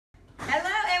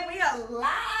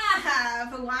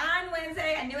live Wine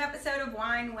Wednesday, a new episode of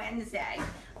Wine Wednesday.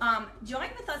 Join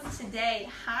with us today,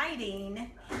 hiding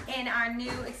in our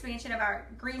new expansion of our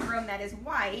green room that is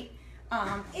white,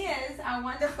 is our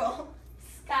wonderful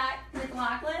Scott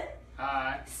McLaughlin.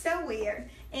 Hi. So weird.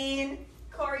 And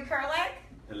Corey Kurlick.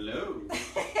 Hello.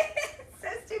 So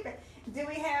stupid. Do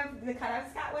we have the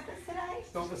cutout Scott with us today?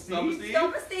 Steve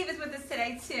Steve is with us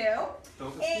today too.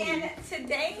 And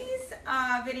today's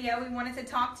video, we wanted to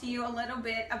talk to you a little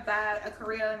bit about a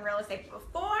career in real estate.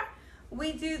 Before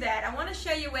we do that, I want to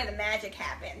show you where the magic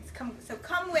happens. Come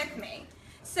with me.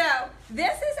 So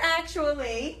this is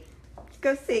actually,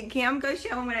 go see, Kim, go show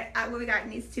them what we got in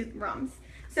these two rooms.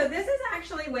 So this is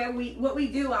actually where what we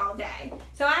do all day.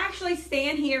 So I actually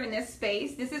stand here in this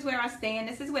space. This is where I stand.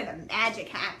 This is where the magic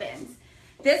happens.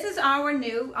 This is our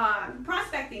new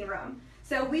prospecting room.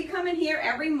 So we come in here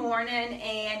every morning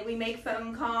and we make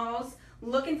phone calls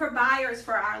looking for buyers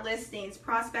for our listings,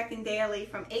 prospecting daily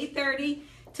from 8:30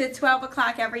 to 12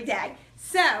 o'clock every day.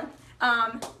 So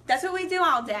that's what we do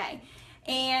all day.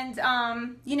 And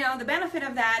you know, the benefit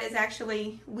of that is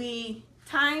actually we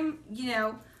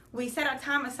set our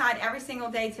time aside every single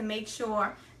day to make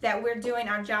sure that we're doing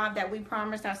our job that we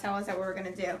promised ourselves that we were going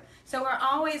to do. So we're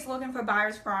always looking for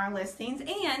buyers for our listings,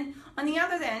 and on the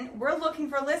other end, we're looking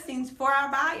for listings for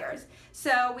our buyers.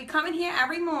 So we come in here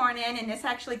every morning, and this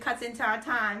actually cuts into our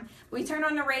time. We turn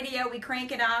on the radio, we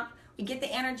crank it up, we get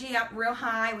the energy up real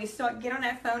high, we get on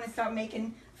that phone and start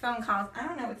making phone calls. I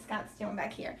don't know what Scott's doing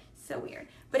back here. So weird.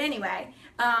 But anyway,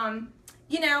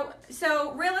 you know,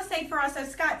 so real estate for us. So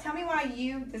Scott, tell me why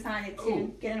you decided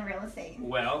to get into real estate.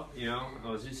 Well, you know, I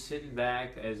was just sitting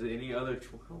back as any other,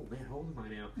 oh man, how old am I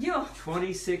now? You're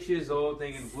 26 years old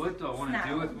thinking, what do I want to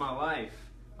do with my life?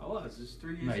 I was just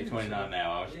 3 years I'm 29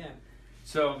 now. Yeah.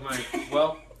 So I'm like,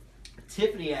 well,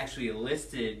 Tiffany actually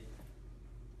enlisted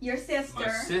your sister. My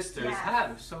sister's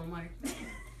house. So I'm like,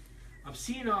 I'm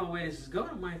seeing all the way this is going.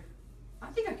 I'm like, I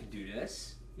think I could do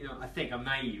this. You know, I think. I'm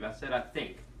naive. I said I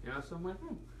think. You know, so I'm like,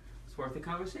 it's worth the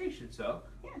conversation. So,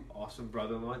 awesome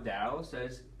brother-in-law Daryl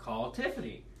says, call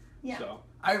Tiffany. Yeah. So,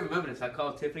 I remember this. I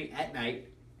called Tiffany at night,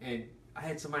 and I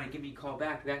had somebody give me a call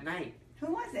back that night.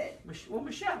 Who was it?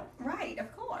 Michelle. Right,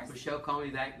 of course. Michelle called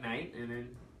me that night, and then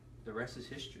the rest is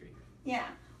history. Yeah.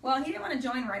 Well, he didn't want to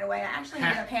join right away. I actually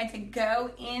ended up had to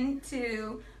go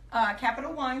into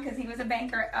Capital One because he was a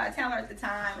banker teller at the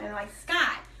time, and like,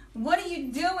 Scott, what are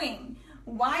you doing?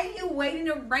 Why are you waiting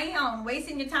around,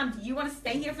 wasting your time? Do you want to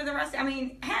stay here for the rest? I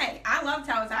mean, hey, I love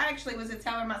tellers. I actually was a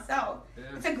teller myself.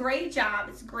 Yeah. It's a great job.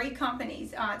 It's great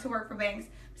companies to work for banks.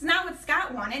 It's not what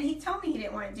Scott wanted. He told me he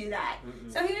didn't want to do that.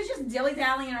 So he was just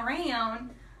dilly-dallying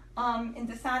around and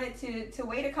decided to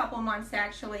wait a couple months to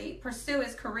actually pursue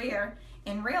his career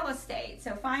in real estate.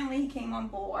 So finally he came on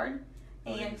board.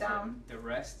 And the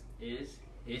rest is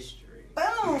history.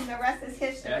 Boom! The rest is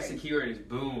history. That's the keyword, is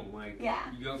boom. Like,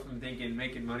 yeah. You go from thinking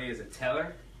making money as a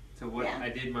teller to what I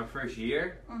did my first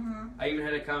year. I even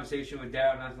had a conversation with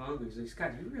Dad not long ago. He's like,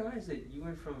 Scott, do you realize that you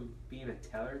went from being a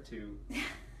teller to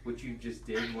what you just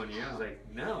did in 1 year? I was like,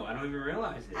 no, I don't even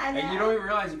realize it. I know. And you don't even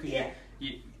realize it because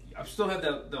I still have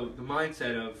the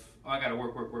mindset of, oh, I got to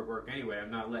work anyway.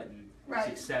 I'm not letting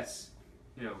success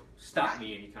stop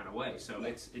me any kind of way. So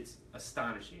it's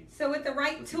astonishing. So with the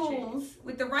right tools,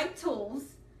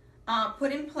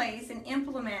 put in place and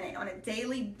implemented on a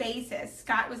daily basis,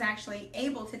 Scott was actually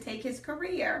able to take his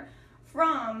career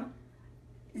from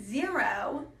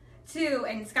 0 to,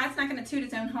 and Scott's not going to toot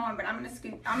his own horn, but I'm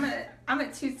gonna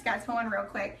toot Scott's horn real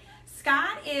quick.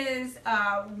 Scott is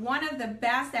one of the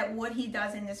best at what he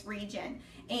does in this region.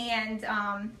 And,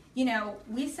 you know,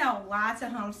 we sell lots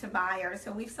of homes to buyers.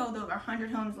 So we've sold over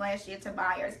 100 homes last year to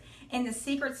buyers. And the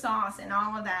secret sauce and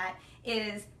all of that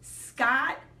is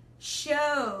Scott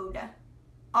showed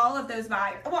all of those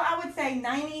buyers. Well, I would say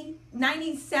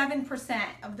 97%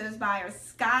 of those buyers,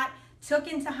 Scott took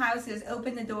into houses,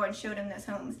 opened the door, and showed them those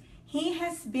homes. He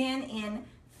has been in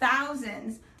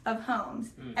thousands of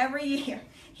homes every year.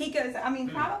 He goes,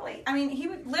 he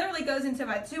literally goes into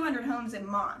about 200 homes a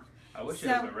month. I wish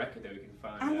there was a record that we can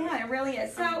find. I know, it really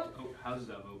is. So houses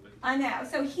I've opened. I know.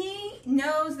 So he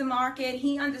knows the market,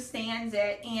 he understands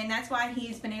it, and that's why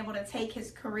he's been able to take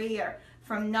his career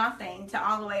from nothing to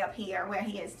all the way up here where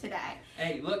he is today.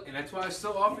 Hey, look, and that's why I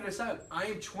still offer this out. I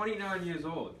am 29 years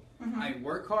old. I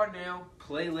work hard now,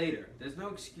 play later. There's no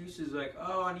excuses like,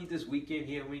 oh, I need this weekend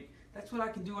here. That's what I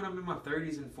can do when I'm in my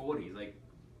 30s and 40s. Like,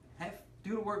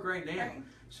 do the work right now. Right.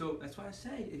 So that's why I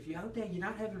say, if you're out there, you're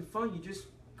not having fun, you just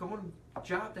going a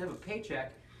job to have a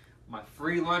paycheck. My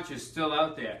free lunch is still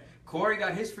out there. Corey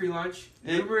got his free lunch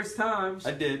numerous times.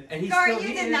 I did. And he's Corey, still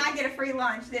you did not get a free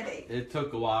lunch, did he? It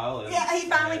took a while. Yeah, he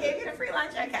finally gave you the free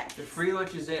lunch? Okay. The free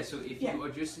lunch is there. So if you are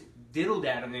just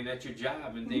diddle-daddling at your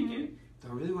job and thinking, do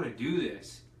I really want to do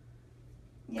this?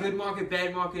 Yeah. Good market,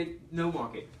 bad market, no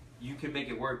market. You can make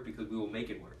it work because we will make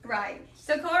it work. Right.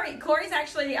 So Corey's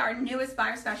actually our newest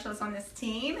buyer specialist on this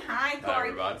team. Hi, Corey. Hi,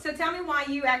 everybody. So tell me why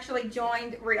you actually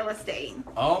joined real estate.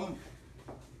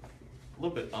 A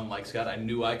little bit unlike Scott, I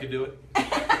knew I could do it.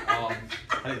 I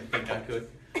didn't think I could.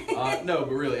 No,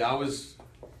 but really, I was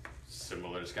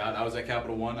similar to Scott. I was at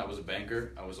Capital One. I was a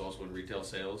banker. I was also in retail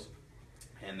sales.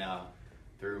 And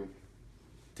through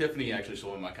Tiffani actually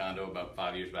sold me my condo about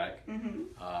 5 years back.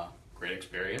 Great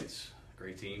experience,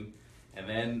 great team. And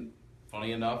then,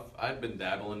 funny enough, I'd been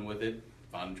dabbling with it,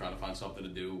 trying to find something to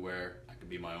do where I could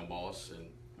be my own boss.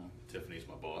 And Tiffany's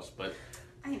my boss, but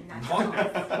I am not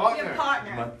partner. Your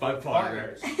partner. My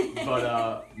partner.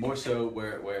 But more so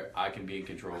where I can be in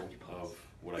control of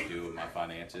what I do with my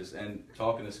finances. And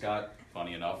talking to Scott,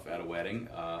 funny enough, at a wedding,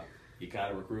 he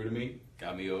kind of recruited me,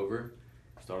 got me over,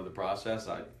 started the process.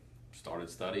 I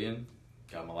started studying,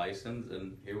 got my license,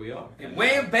 and here we are. And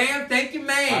wham, bam, thank you,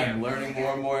 ma'am. I'm learning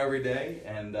more and more every day,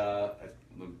 and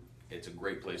it's a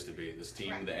great place to be. This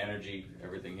team, the energy,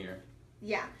 everything here.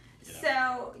 Yeah.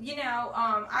 So,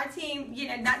 our team,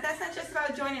 that's not just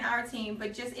about joining our team,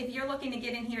 but just if you're looking to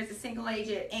get in here as a single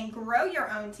agent and grow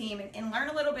your own team and learn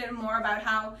a little bit more about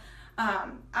how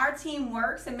our team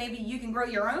works, and maybe you can grow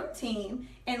your own team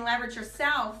and leverage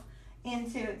yourself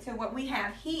into what we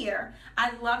have here,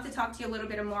 I'd love to talk to you a little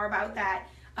bit more about that.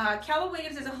 Keller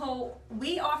Williams as a whole,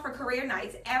 we offer career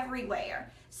nights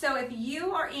everywhere. So if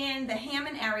you are in the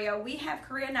Hammond area, we have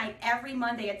career night every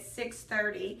Monday at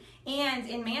 6:30. And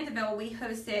in Mandeville, we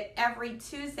host it every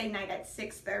Tuesday night at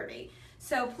 6:30.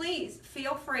 So please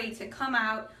feel free to come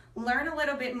out, learn a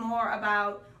little bit more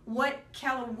about what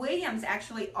Keller Williams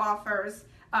actually offers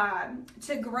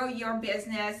to grow your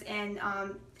business and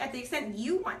at the extent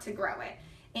you want to grow it.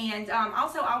 And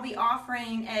also I'll be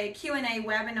offering a Q&A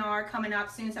webinar coming up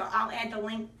soon, so I'll add the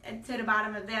link to the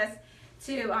bottom of this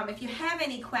to if you have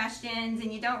any questions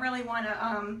and you don't really want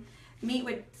to meet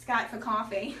with Scott for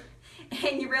coffee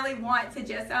and you really want to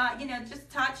just just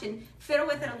touch and fiddle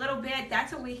with it a little bit,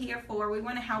 that's what we're here for. We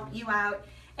want to help you out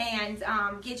and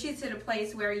get you to the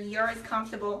place where you're as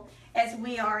comfortable as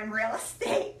we are in real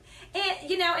estate.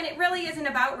 And and it really isn't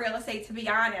about real estate, to be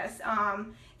honest.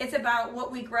 It's about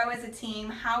what we grow as a team,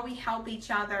 how we help each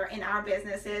other in our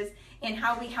businesses, and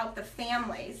how we help the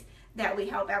families that we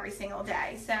help every single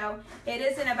day. So it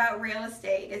isn't about real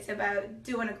estate. It's about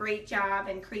doing a great job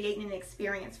and creating an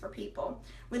experience for people.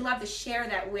 We'd love to share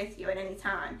that with you at any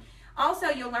time. Also,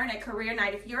 you'll learn at career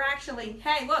night, if you're actually,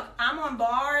 hey, look, I'm on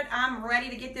board, I'm ready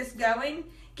to get this going,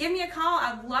 give me a call.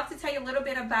 I'd love to tell you a little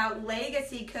bit about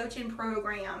Legacy Coaching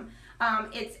Program.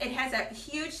 It has a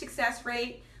huge success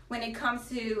rate when it comes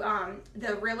to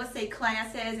the real estate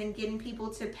classes and getting people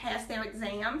to pass their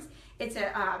exams. It's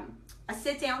a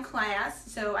sit-down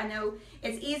class, so I know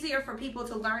it's easier for people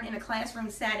to learn in a classroom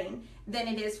setting than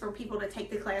it is for people to take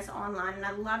the class online, and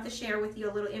I'd love to share with you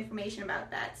a little information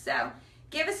about that. So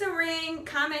give us a ring,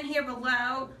 comment here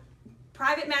below,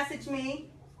 private message me.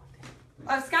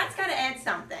 Oh, Scott's got to add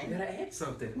something. You gotta add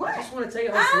something. What? I just want to tell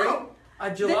you how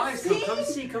great July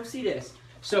is. Come see this.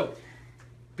 So,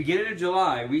 beginning of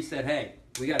July, we said, hey,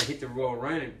 we got to hit the road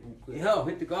running.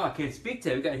 I can't speak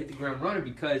to it. We got to hit the ground running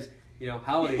because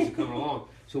holidays are coming along.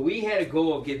 So we had a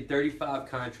goal of getting 35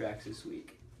 contracts this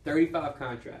week. 35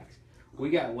 contracts.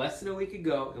 We got less than a week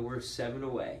ago, and we're 7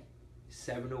 away.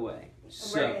 7 away.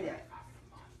 So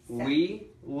we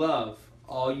love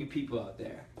all you people out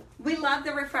there. We love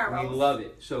the referrals. We love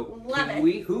it. So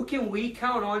who can we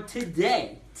count on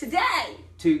today?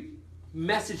 To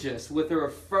message us with a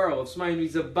referral if somebody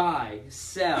needs to buy,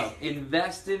 sell,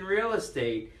 invest in real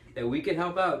estate that we can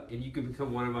help out, and you can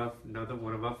become another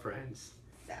one of our friends.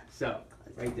 So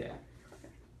right there.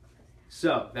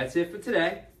 So that's it for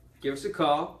today. Give us a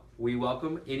call. We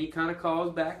welcome any kind of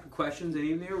calls back for questions,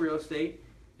 anything in real estate,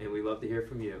 and we love to hear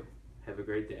from you. Have a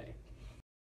great day.